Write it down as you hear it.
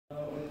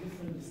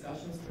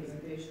discussions,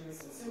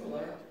 presentations, and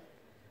similar,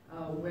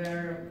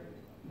 where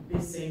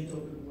this same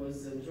topic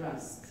was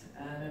addressed.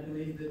 And I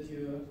believe that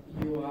you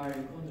are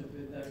in contact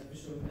with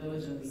artificial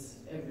intelligence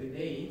every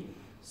day.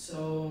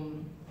 So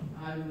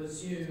I will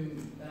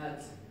assume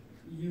that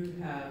you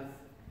have,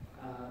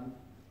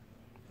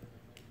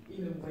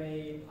 in a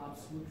way,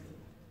 absolute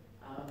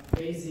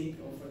basic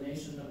or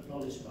foundational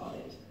knowledge about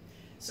it.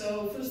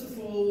 So first of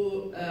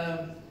all,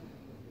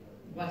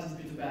 what is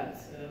BtoBet?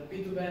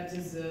 BtoBet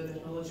is a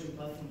technology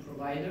platform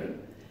provider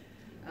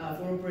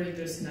for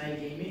operators in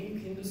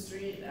iGaming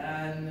industry,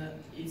 and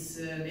it's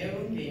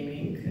neuron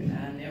gaming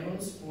and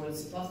neuron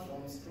sports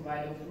platforms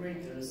provide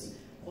operators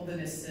all the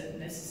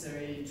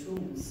necessary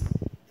tools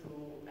to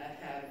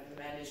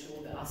manage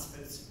all the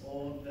aspects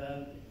of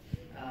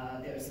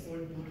their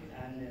sportbook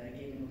and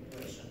gaming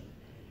operation.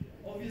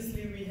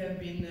 Obviously, we have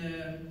been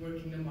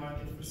working the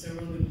market for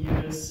several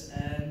years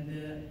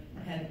and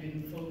had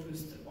been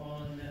focused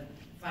on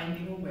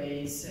finding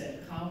ways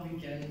how we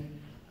can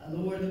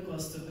lower the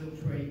cost of the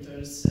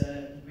operators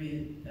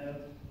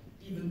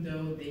even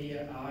though they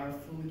are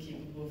fully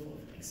capable of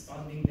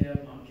expanding their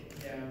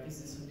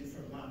business in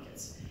different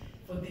markets.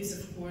 For this,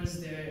 of course,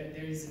 there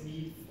is a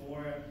need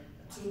for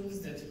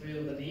tools that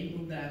will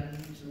enable them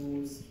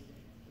to,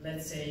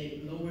 let's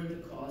say, lower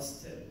the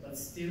cost, but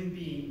still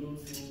be able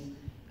to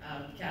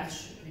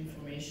catch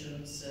information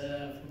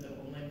from the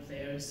online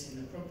players in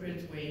an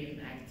appropriate way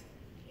and act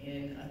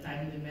in a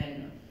timely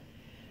manner.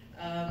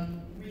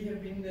 We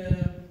have been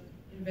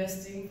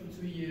investing for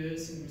 2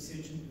 years in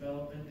research and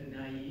development and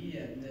IE,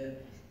 and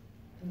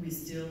we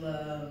still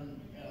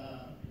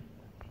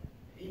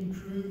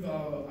improve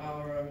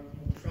our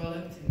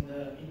product in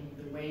the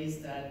ways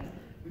that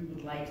we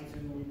would like to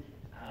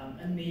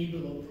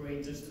enable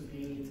operators to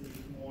be a little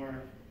bit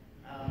more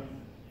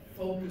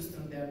focused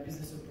on their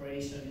business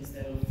operation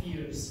instead of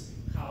fears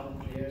how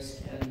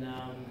players can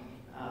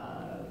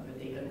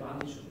take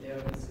advantage of their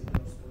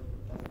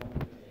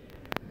platform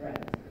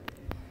brand.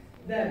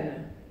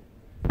 Then,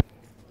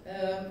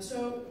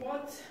 so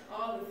what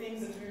are the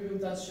things that we will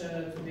touch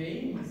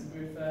today in this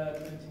brief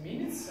 20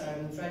 minutes? I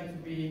will try to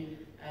be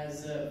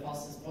as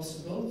fast as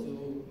possible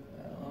to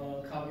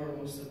cover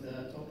most of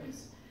the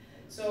topics.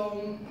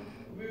 So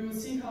we will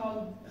see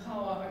how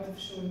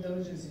artificial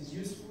intelligence is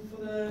useful for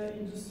the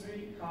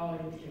industry, how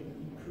it can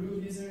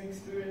improve user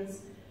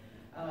experience,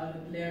 the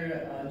player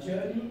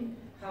journey,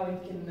 how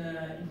it can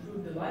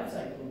improve the life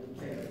cycle of the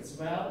player as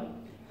well,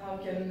 how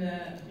it can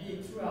be a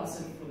true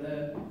asset for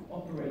the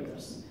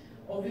operators.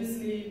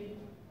 Obviously,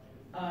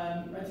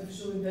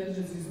 artificial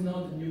intelligence is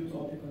not a new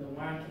topic on the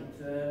market.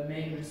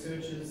 Many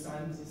researchers,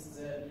 scientists,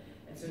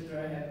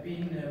 etc. have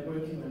been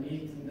working on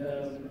it in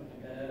the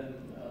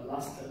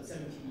last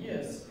 70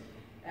 years.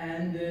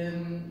 And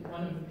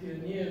one of the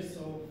pioneers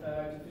of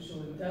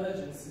artificial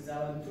intelligence is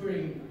Alan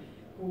Turing,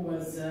 who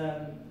was,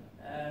 in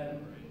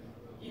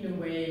a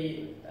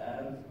way,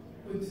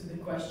 put the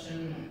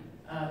question,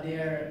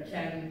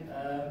 can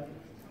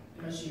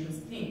machines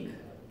think?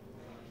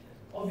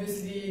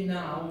 Obviously,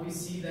 now we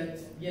see that,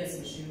 yes,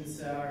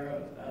 machines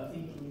are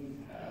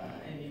thinking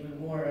and even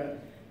more in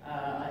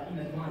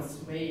an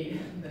advanced way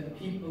than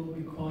people,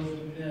 because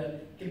of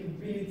the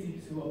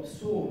capability to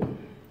absorb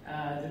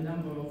the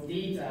number of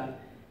data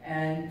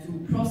and to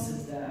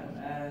process them,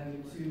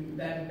 and to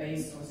then,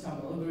 based on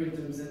some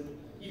algorithms that,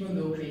 even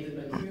though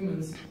created by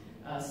humans,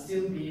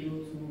 still be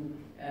able to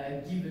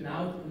give an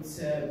output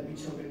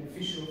which are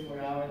beneficial for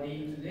our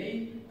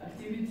day-to-day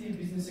activity,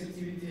 business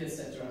activity,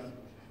 etc.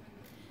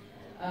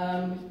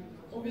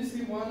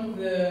 Obviously, one of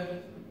the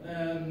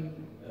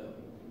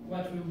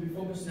what we'll be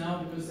focused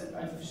now, because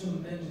artificial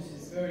intelligence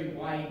is very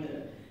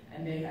wide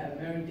and they have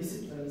many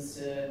disciplines.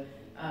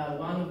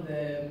 One of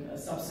the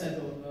subset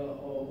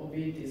of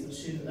it is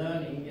machine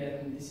learning,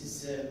 and this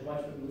is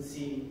what we will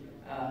see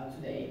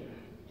today.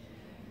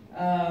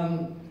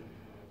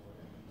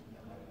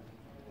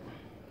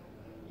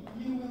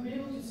 You will be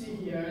able to see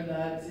here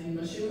that in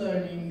machine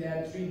learning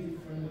there are 3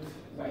 different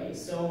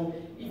ways. So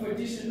if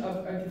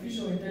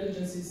artificial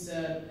intelligence is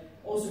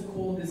also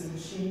called as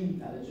machine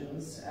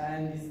intelligence,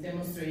 and is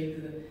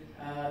demonstrated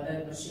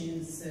that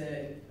machines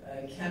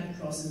can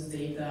process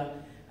data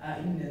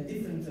in a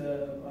different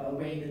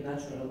way than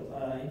natural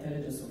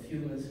intelligence of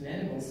humans and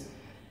animals.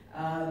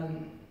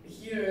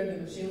 Here, the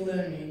machine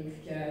learning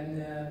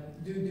can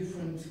do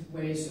different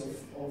ways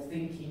of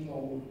thinking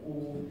or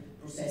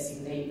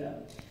processing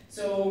data.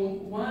 So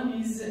one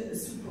is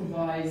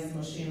supervised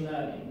machine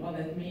learning. What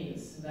that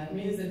means? That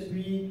means that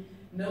we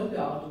know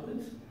the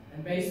output,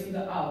 and based on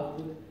the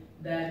output,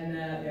 then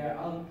there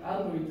are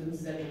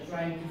algorithms that are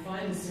trying to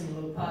find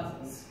similar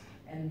patterns,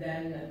 and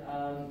then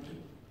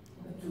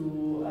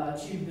to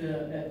achieve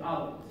that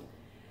output.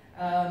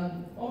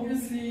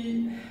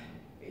 Obviously,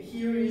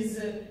 here is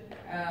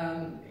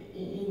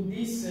in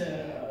this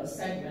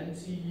segment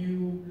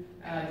you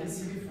can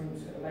see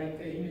different, like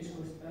image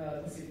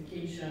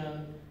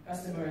classification,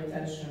 customer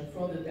retention,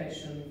 fraud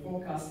detection,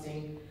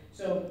 forecasting.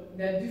 So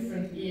there are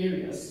different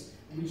areas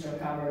which are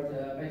covered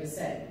by the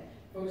set.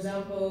 For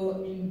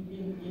example,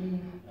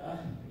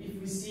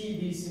 if we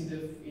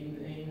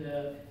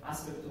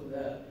aspect of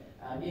the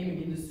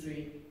gaming industry,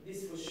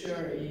 this for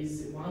sure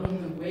is one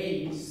of the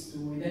ways to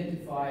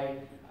identify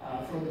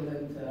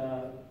fraudulent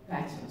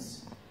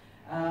patterns.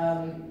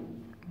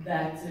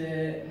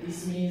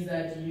 This means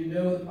that you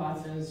know the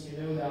patterns, you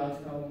know the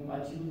outcome,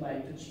 what you would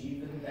like to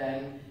achieve, and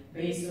then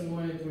based on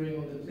monitoring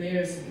of the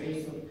players, and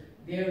based on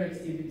their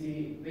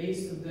activity,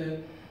 based on the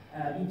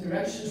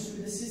interactions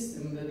with the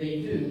system that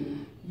they do,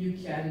 you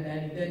can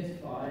then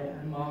identify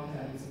and mark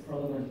them as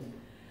fraudulent.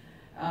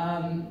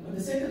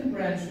 The second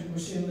branch of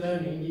machine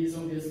learning is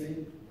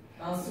obviously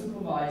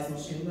unsupervised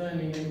machine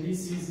learning, and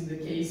this is in the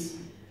case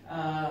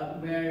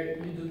where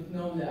you don't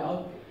know the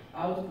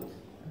output,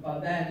 but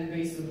then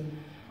based on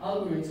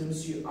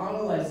algorithms you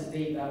analyze the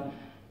data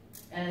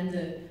and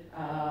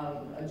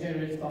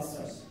generate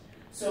clusters.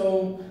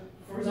 So,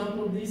 for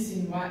example, this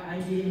in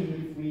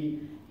iGaming, if we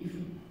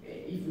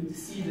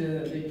see the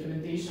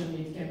implementation,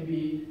 it can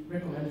be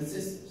recommended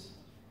systems,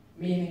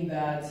 meaning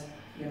that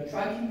you're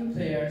tracking the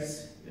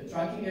players, you're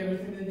tracking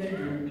everything that they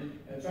do,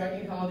 you're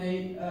tracking how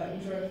they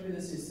interact with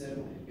the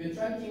system, you're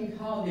tracking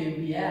how they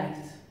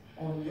react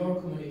on your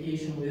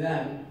communication with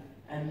them,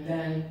 and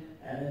then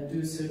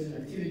do certain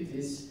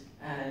activities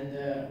and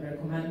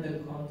recommend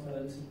them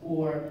content,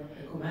 or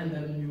recommend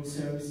them new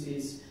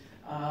services,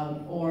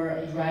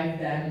 or drive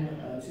them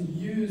to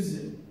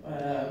use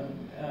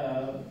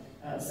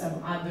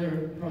some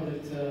other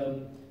product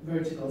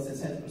verticals,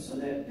 etc. So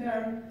there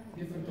are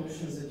different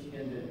options that you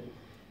can do.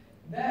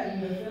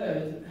 Then the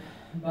third,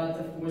 but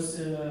of course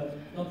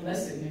not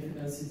less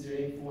significant, is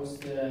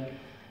reinforced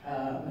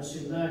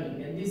machine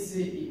learning. And this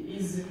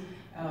is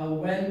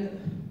when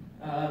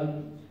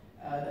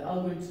the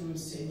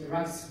algorithms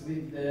interacts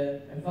with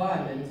the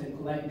environment and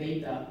collect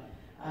data,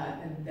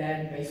 and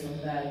then based on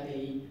that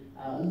they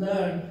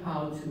learn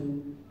how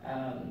to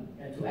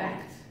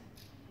act.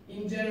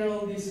 In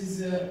general, this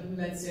is,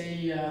 let's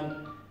say,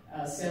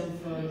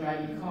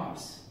 self-driving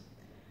cars.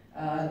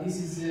 This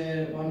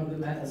is one of the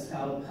methods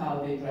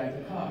how they drive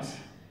the cars,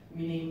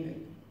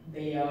 meaning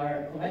they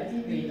are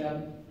collecting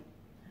data,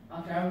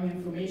 acquiring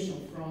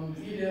information from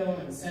video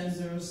and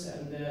sensors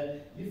and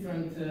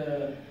different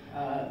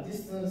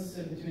distance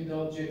between the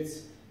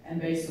objects, and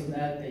based on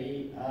that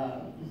they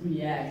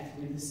react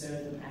with a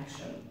certain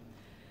action.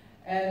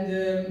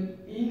 And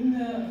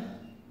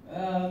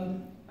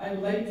I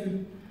would like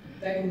to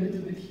tackle a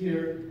little bit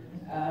here.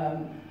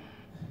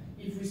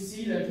 If we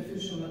see the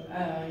artificial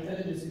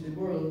intelligence in the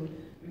world,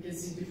 we can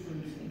see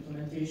different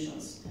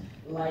implementations.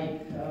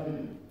 Like,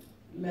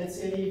 let's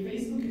say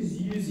Facebook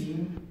is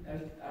using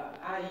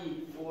AI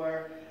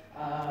for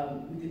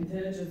with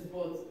intelligence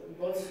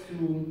bots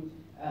to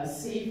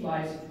save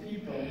lives of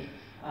people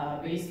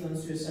based on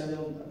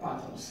suicidal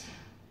patterns.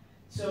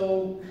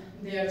 So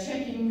they are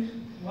checking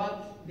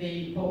what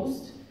they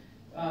post,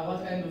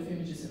 what kind of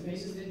images and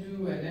faces they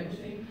do, and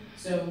everything.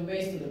 So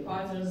based on the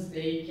patterns,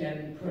 they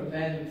can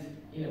prevent,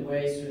 in a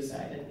way,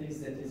 suicide. At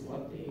least that is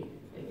what they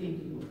think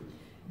to do.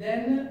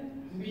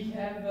 Then we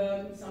have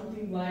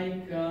something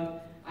like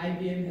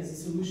IBM has a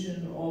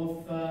solution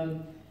of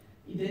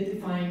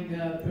identifying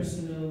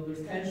personal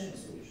retention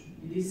solution.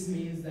 This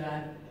means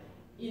that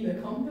in a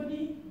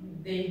company,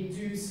 they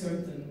do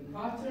certain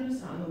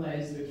patterns,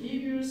 analyze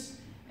behaviors,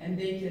 and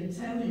they can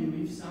tell you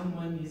if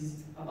someone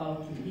is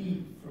about to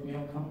leave from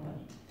your company.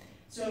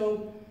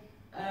 So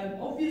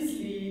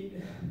obviously,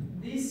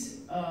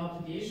 these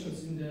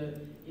applications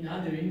in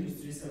other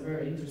industries are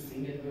very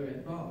interesting and very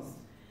advanced.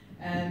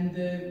 And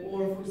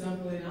or for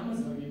example, in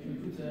Amazon, you can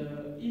put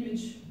an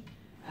image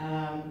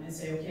and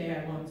say, okay,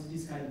 I want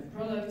this kind of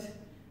product,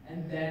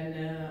 and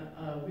then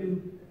we'll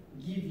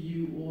give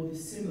you all the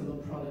similar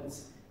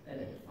products that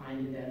they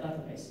find in their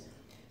database.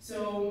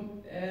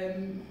 So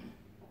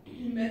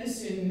in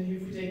medicine,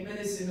 if we take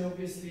medicine,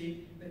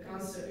 obviously the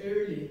cancer,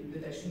 early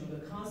detection of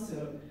the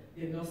cancer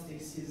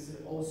diagnostics is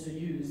also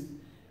used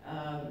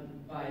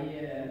by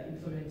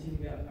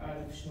implementing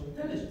artificial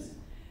intelligence.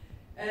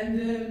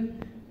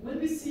 And when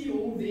we see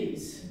all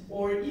these,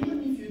 or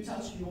even if you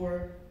touch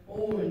your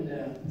own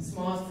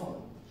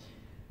smartphone,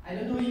 I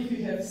don't know if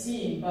you have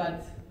seen,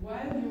 but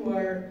while you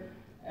are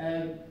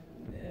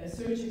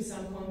searching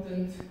some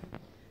content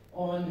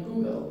on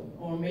Google,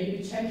 or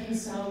maybe checking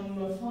some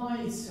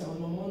flights on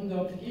a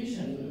Mondo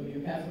application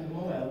you have on the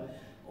mobile,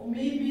 or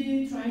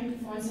maybe trying to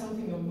find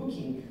something on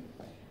Booking,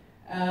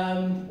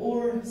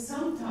 or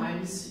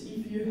sometimes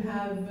if you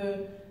have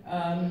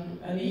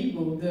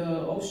enabled the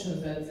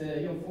option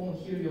that your phone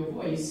hear your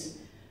voice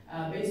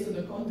based on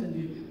the content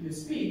you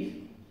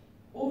speak,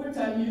 over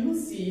time you will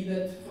see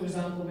that, for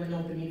example, when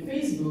opening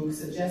Facebook,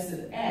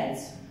 suggested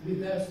ads with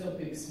those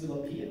topics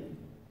will appear.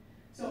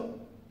 So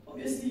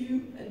obviously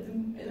you,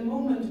 at the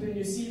moment when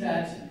you see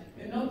that,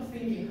 you're not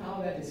thinking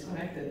how that is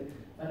connected,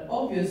 but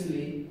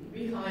obviously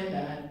behind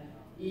that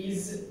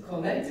is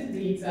collected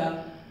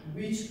data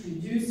which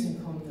producing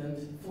content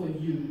for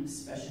you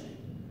especially.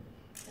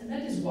 And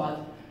that is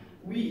what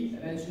we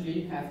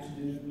eventually have to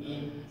do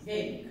in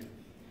gaming.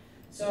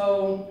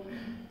 So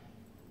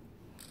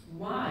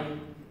why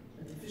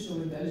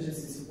artificial intelligence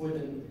is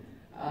important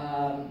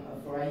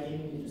for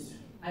iGaming industry?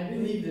 I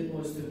believe that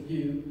most of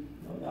you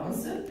know the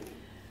answer,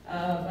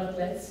 but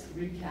let's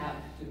recap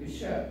to be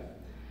sure.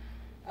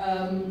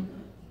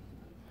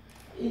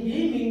 In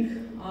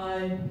gaming,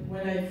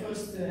 when I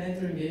first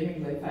entered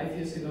gaming like 5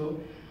 years ago,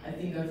 I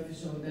think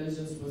artificial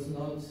intelligence was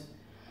not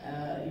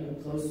even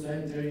close to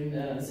entering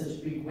in such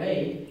a big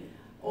way.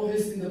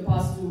 Obviously, in the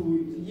past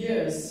 2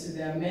 years,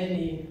 there are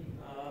many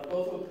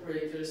both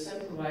operators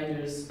and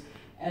providers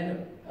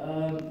and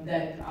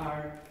that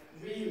are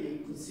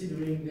really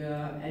considering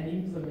and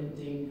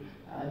implementing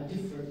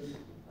different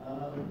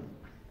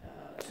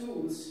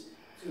tools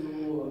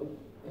to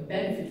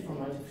benefit from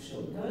artificial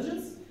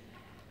intelligence.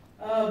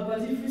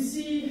 But if we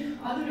see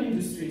other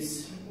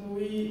industries,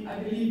 I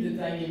believe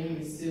that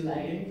iGaming is still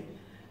lagging.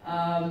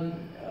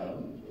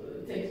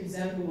 Take the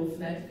example of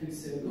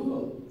Netflix and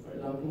Google, for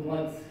example,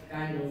 what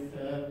kind of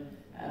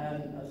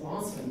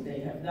advancement they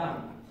have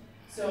done.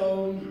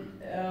 So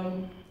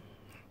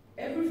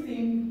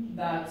everything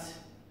that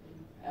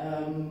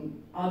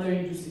other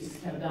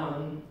industries have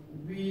done,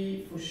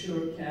 we for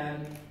sure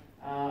can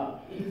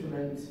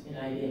implement in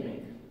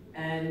iGaming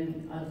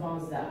and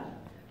advance that.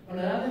 On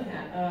the other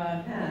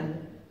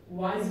hand,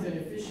 why is it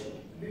beneficial?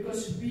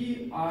 Because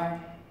we are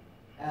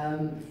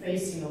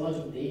facing a lot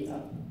of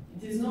data.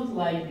 It is not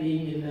like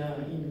being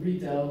in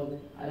retail,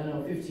 I don't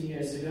know, 15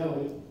 years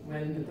ago,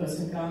 when the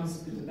person comes,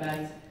 puts a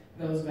bet,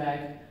 goes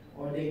back,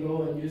 or they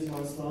go and use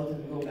one slot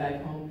and go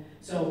back home.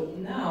 So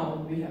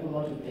now we have a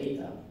lot of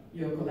data.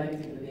 You're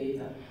collecting the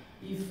data.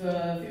 If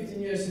 15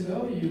 years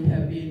ago you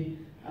have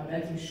been a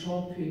betting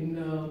shop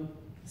in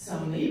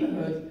some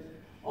neighborhood,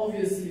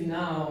 obviously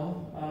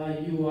now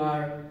you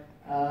are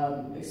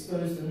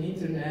exposed on the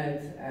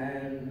internet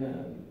and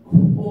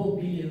all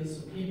billions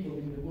of people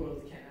in the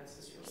world can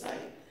access your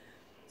site.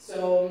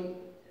 So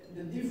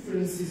the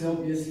difference is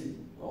obviously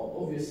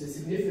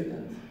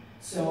significant.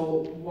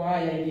 So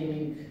why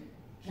iGaming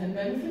can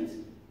benefit?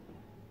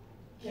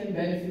 Can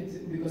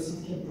benefit because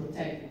it can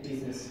protect the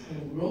business,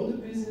 can grow the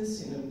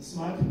business in a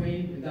smart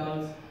way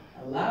without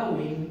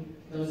allowing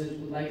those that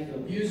would like to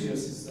abuse your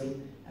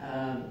system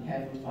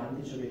have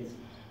advantage of it.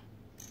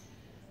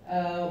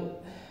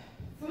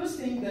 First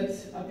thing that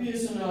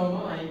appears on our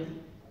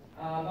mind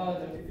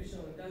about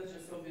artificial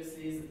intelligence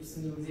obviously is the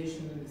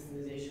personalization and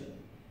customization.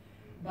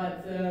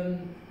 But,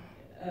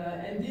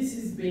 and this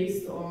is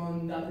based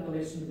on data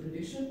collection and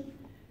prediction.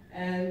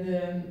 And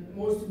the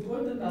most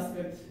important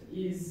aspect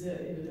is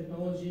in the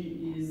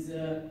technology is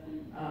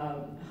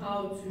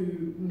how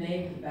to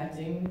make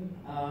betting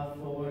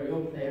for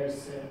your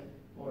players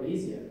more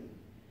easier.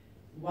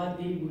 What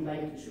they would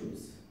like to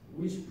choose,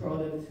 which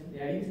product they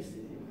are interested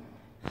in,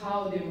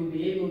 how they will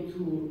be able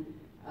to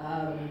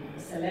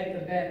select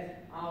a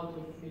bet out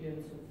of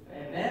millions of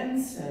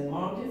events and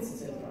markets,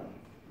 etc.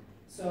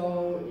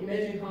 So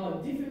imagine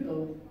how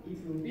difficult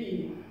it will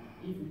be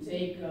if we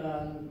take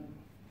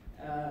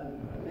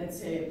let's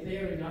say a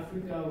player in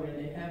Africa where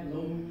they have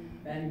low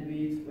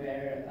bandwidth,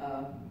 where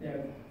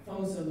their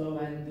phones are low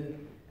and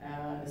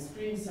the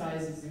screen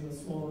size is even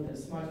smaller than a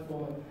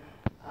smartphone.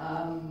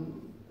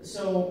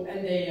 And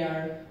they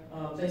are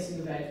placing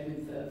a bet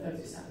with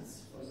 30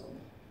 cents, for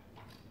example.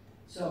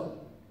 So,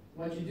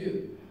 what you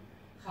do?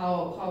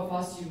 How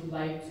fast you would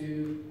like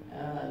to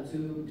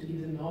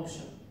give them an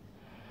option?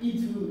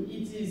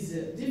 It is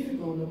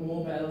difficult on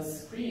mobile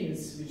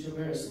screens, which are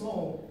very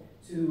small,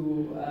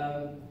 to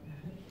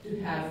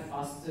have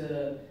fast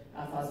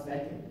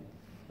betting.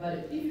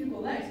 But if you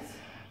collect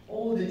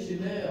all that you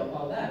know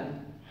about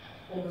them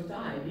over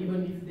time,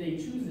 even if they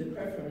choose the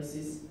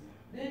preferences,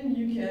 then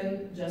you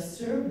can just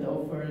serve the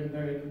offer in a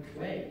very quick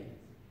way.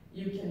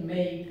 You can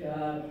make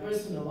a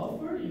personal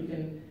offer, you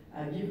can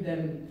give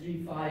them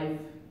 3, 5,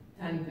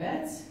 10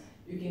 bets,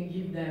 you can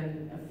give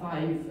them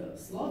 5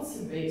 slots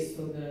based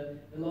on the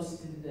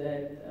velocity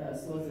that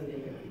slots that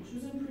they have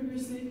chosen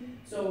previously.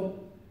 So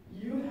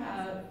you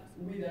have,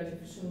 with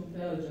artificial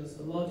intelligence,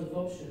 a lot of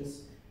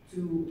options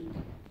to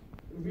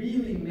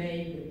really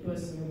make a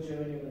personal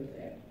journey of the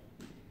player.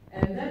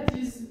 And that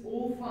is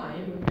all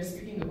fine when we're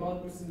speaking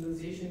about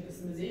personalization and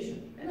customization.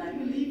 And I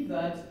believe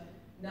that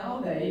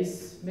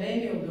nowadays,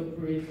 many of the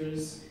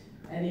operators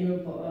and even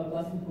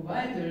platform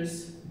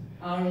providers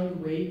are on the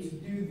way to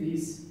do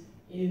this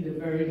in a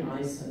very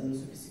nice and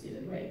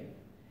sophisticated way.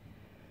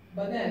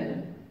 But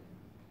then,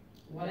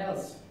 what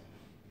else?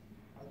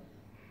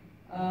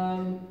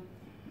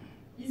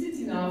 Is it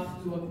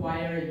enough to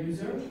acquire a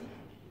user?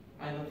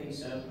 I don't think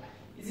so.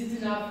 Is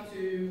it enough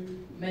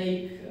to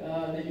make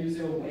the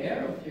user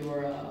aware of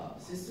your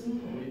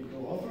system or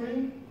your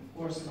offering? Of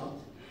course not.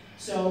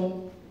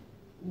 So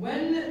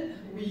when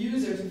we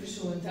use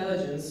artificial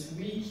intelligence,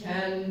 we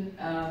can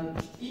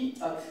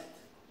impact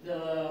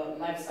the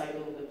life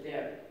cycle of the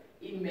player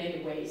in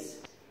many ways.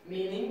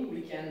 Meaning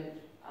we can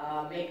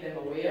make them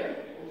aware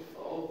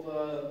of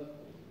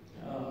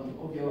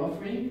your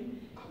offering.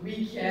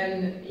 We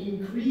can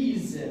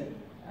increase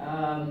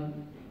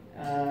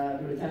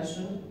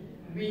retention.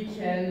 We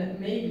can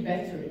make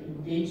better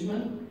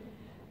engagement.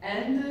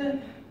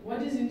 And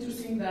what is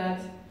interesting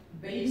that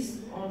based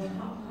on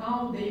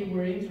how they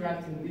were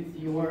interacting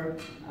with your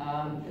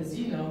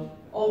casino.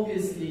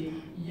 Obviously,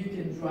 you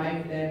can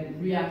drive them,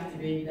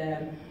 reactivate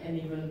them, and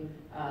even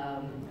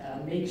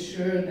make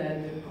sure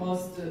that the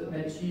cost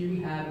that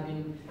you have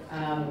been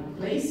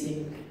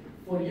placing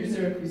for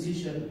user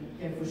acquisition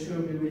can for sure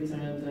be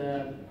returned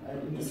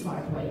in a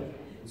smart way.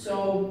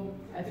 So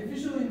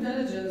artificial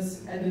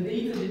intelligence and the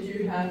data that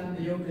you have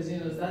in your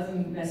casinos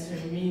doesn't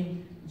necessarily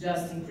mean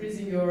just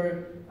increasing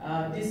your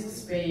disk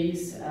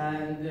space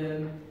and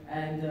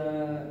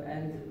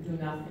do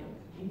nothing.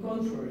 In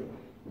contrary,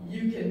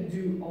 you can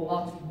do a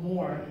lot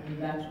more in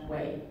that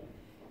way.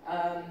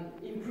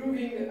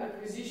 Improving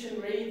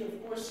acquisition rate,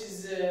 of course,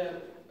 is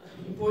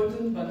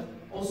important, but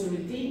also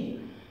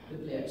retaining the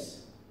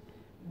players.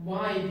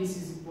 Why this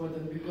is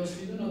important? Because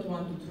you do not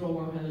want to throw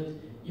 100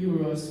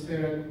 euros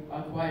per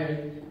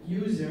acquired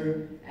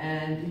user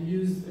and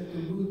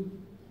to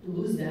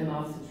lose them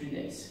after 3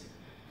 days.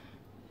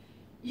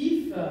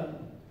 If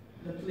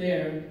the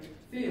player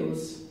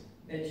feels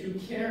that you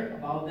care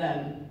about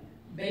them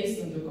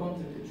based on the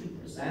content that you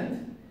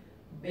present,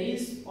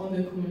 based on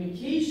the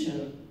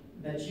communication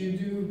that you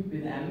do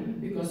with them,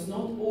 because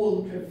not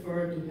all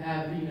prefer to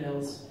have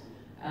emails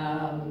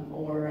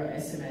or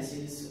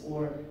SMSs,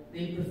 or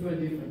they prefer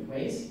different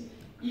ways.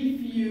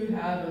 If you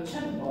have a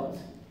chatbot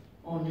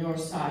on your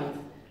site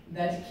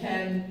that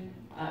can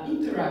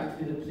interact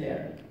with the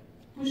player,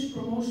 push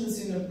promotions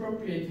in an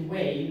appropriate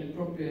way, in an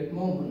appropriate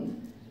moment,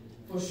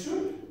 for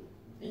sure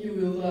you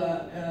will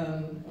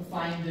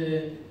find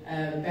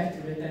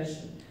better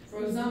retention.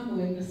 For example,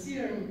 in the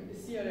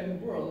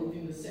CRM world,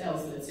 in the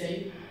sales, let's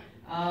say,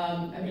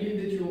 I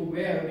believe that you're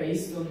aware,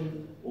 based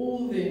on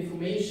all the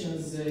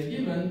information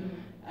given,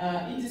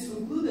 it is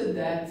concluded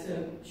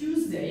that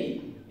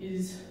Tuesday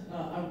is,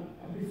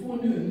 before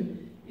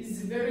noon,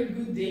 is a very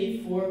good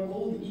day for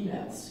cold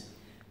emails.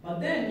 But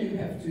then you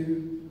have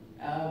to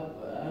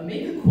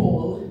make a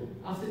call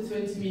after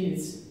 20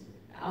 minutes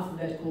after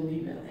that cold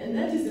email. And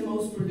that is the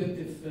most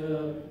productive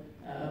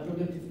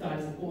time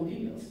for cold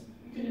emails.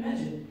 You can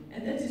imagine.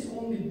 And that is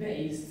only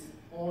based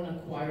on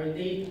acquired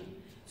data.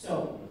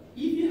 So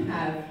if you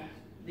have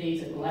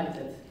data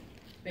collected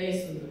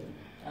based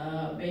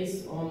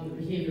on the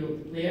behavior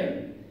of the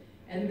player,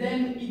 and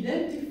then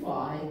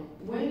identify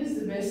when is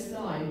the best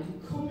time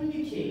to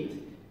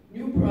communicate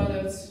new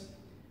products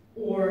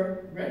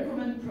or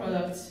recommend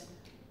products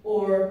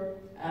or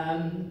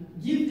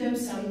give them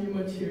some new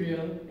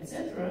material,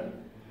 etc.,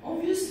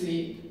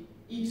 obviously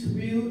it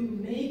will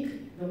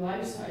make the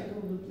life cycle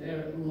of the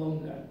player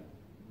longer.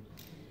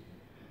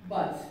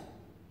 But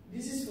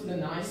this is for the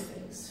nice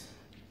things.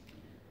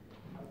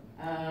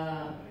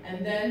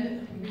 And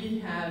then we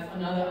have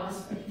another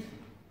aspect.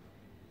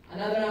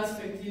 Another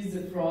aspect is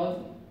the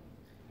fraud,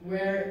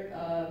 where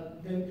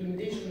the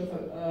implementation of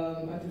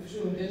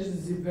artificial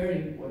intelligence is very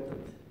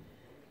important.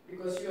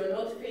 Because you are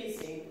not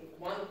facing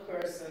one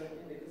person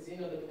in the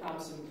casino that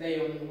comes and plays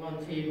on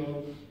one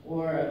table,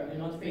 or you're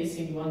not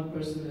facing one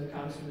person that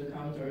comes to the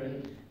counter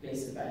and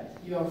plays a bet.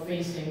 You are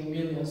facing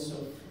millions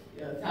of,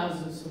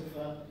 thousands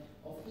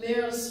of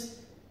players,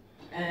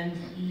 and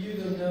you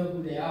don't know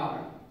who they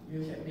are.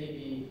 You have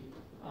maybe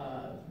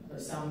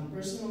some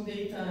personal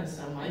data and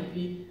some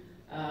IP,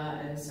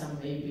 and some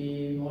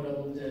maybe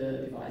model of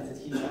the device that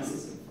he's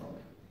accessing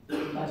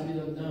from. But we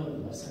don't know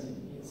the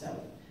person himself.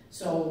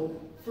 So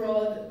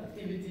fraud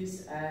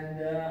activities and,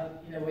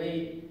 in a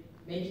way,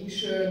 making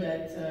sure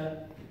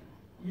that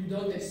you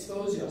don't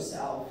expose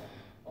yourself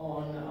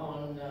on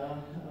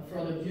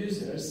fraud of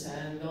users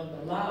and don't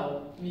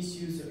allow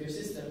misuse of your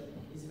system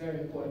is very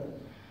important.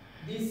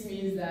 This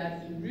means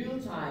that in real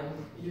time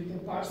you can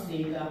parse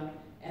data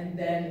and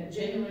then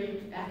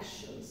generate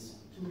actions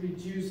to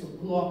reduce or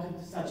block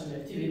such an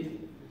activity.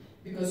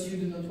 Because you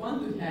do not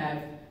want to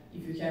have,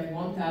 if you have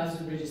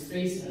 1,000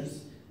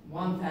 registrations,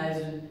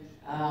 1,000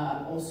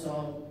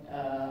 also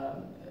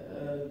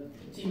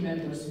team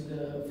members in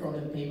the fraud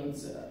and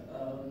payments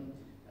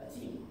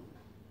team.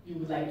 You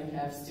would like to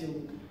have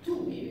still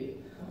 2 maybe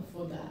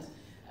for that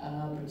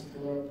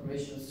particular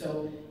operation.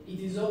 So it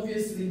is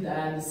obviously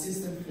that the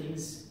system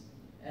thinks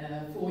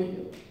for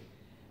you.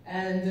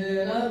 And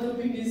another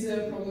topic is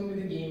a problem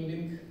with the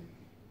gambling.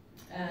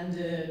 And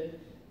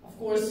of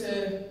course,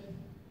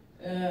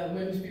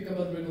 when we speak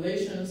about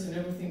regulations and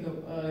everything,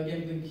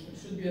 gambling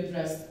should be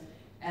addressed.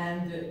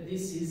 And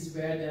this is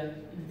where the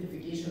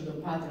identification of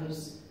the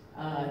patterns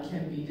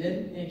can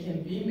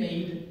be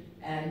made,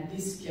 and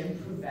this can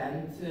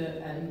prevent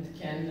and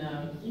can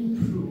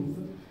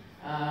improve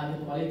the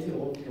quality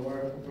of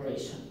your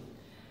operation.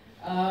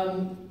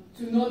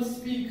 To not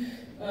speak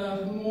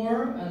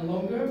more and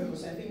longer,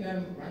 because I think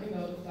I'm running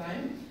out of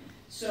time.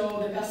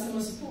 So the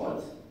customer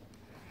support.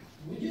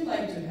 Would you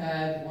like to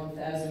have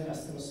 1,000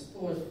 customer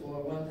support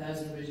for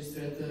 1,000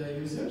 registered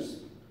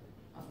users?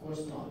 Of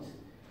course not.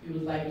 You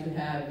would like to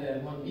have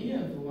 1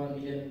 million for 1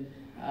 million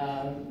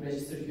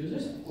registered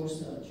users? Of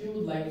course not. You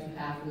would like to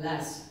have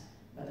less,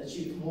 but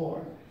achieve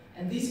more.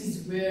 And this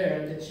is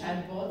where the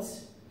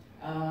chatbots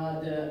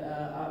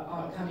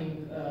are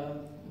coming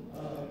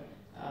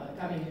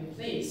coming in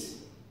place.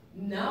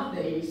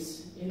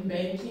 Nowadays, in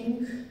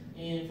banking,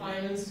 in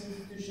finance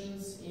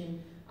institutions,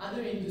 in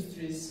other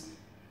industries,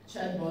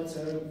 chatbots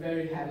are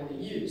very heavily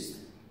used.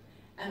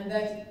 And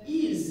that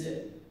is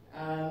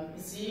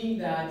seeing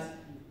that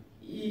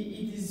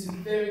it is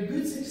very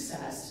good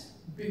success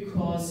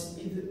because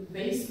it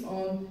based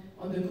on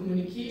the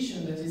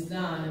communication that is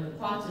done and the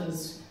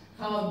patterns,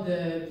 how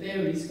the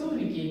player is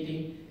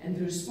communicating and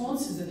the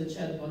responses that the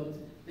chatbot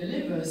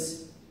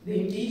delivers, the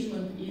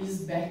engagement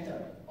is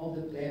better of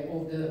the player,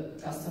 of the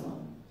customer.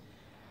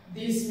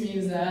 This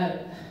means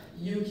that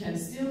you can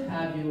still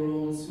have your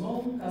own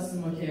small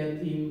customer care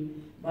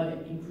team,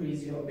 but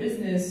increase your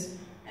business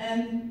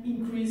and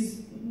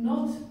increase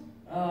not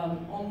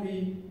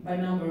only by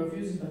number of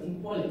users, but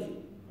in quality,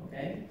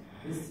 okay?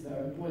 This is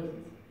very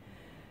important.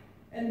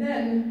 And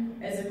then,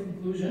 as a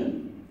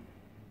conclusion,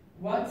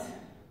 what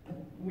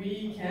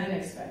we can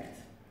expect.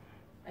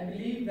 I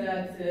believe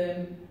that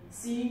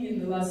seeing in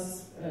the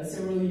last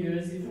several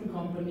years different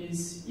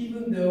companies,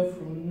 even though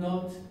from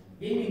not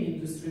gaming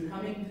industry,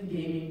 coming to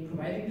gaming,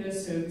 providing their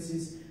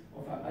services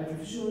of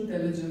artificial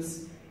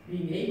intelligence,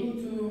 being able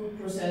to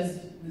process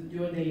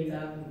your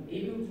data,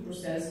 being able to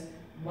process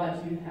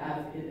what you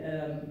have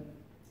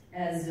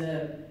as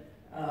a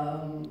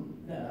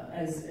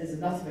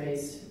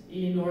database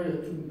in order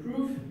to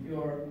improve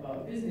your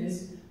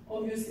business,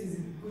 obviously is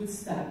a good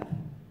step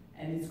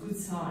and it's a good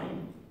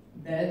sign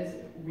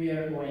that we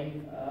are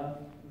going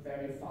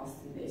very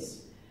fast in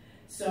this.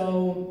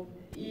 So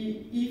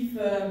if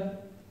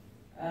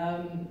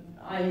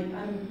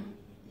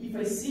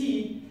I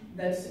see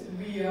that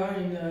we are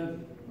in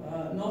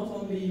not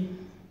only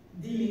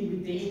dealing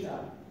with data,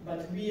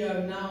 but we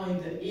are now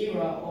in the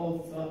era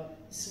of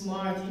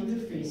smart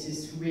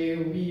interfaces where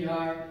we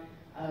are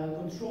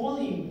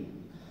controlling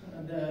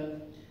the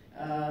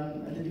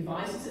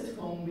devices at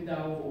home with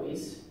our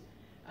voice.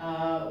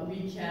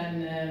 We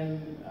can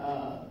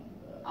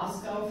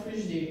ask our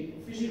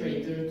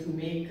refrigerator to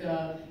make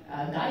a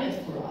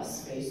diet for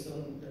us based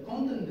on the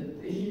content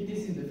that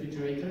is in the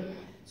refrigerator.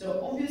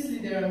 So obviously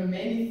there are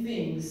many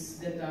things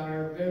that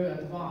are very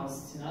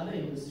advanced in other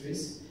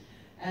industries,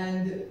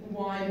 and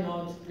why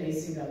not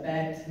placing a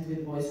bet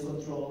with voice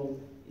control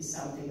is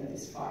something that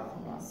is far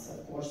from us?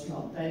 Of course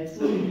not. I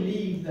truly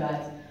believe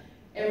that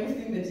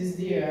everything that is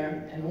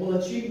there and all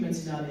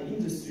achievements in other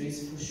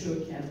industries for sure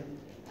can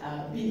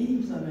be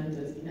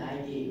implemented in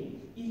iGaming.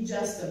 It's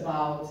just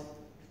about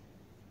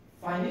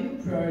finding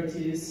the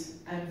priorities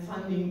and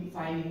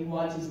finding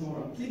what is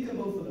more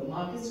applicable for the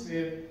markets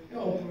where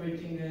you're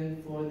operating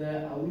and for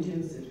the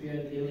audience that we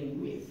are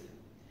dealing with.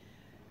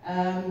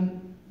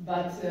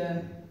 But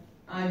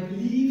I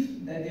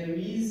believe that there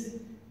is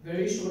a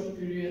very short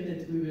period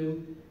that we will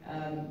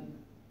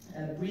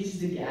bridge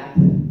the gap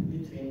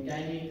between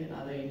gaming and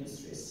other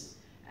industries.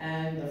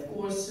 And of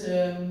course,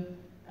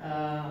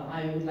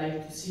 I would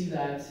like to see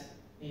that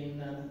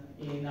in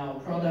our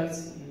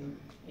products,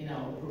 in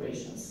our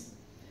operations.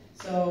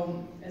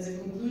 So, as a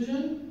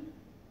conclusion,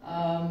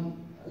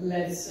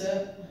 let's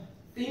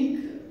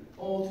think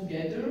all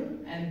together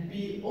and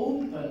be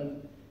open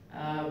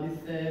on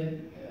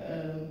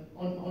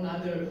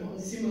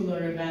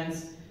similar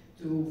events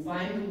to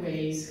find the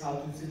ways how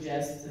to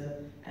suggest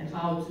and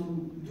how to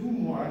do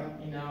more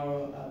in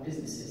our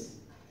businesses.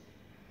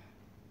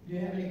 Do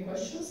you have any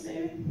questions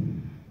there?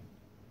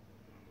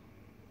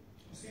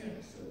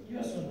 You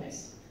are so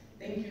nice.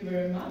 Thank you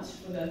very much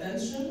for the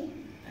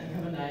attention and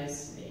have a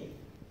nice day.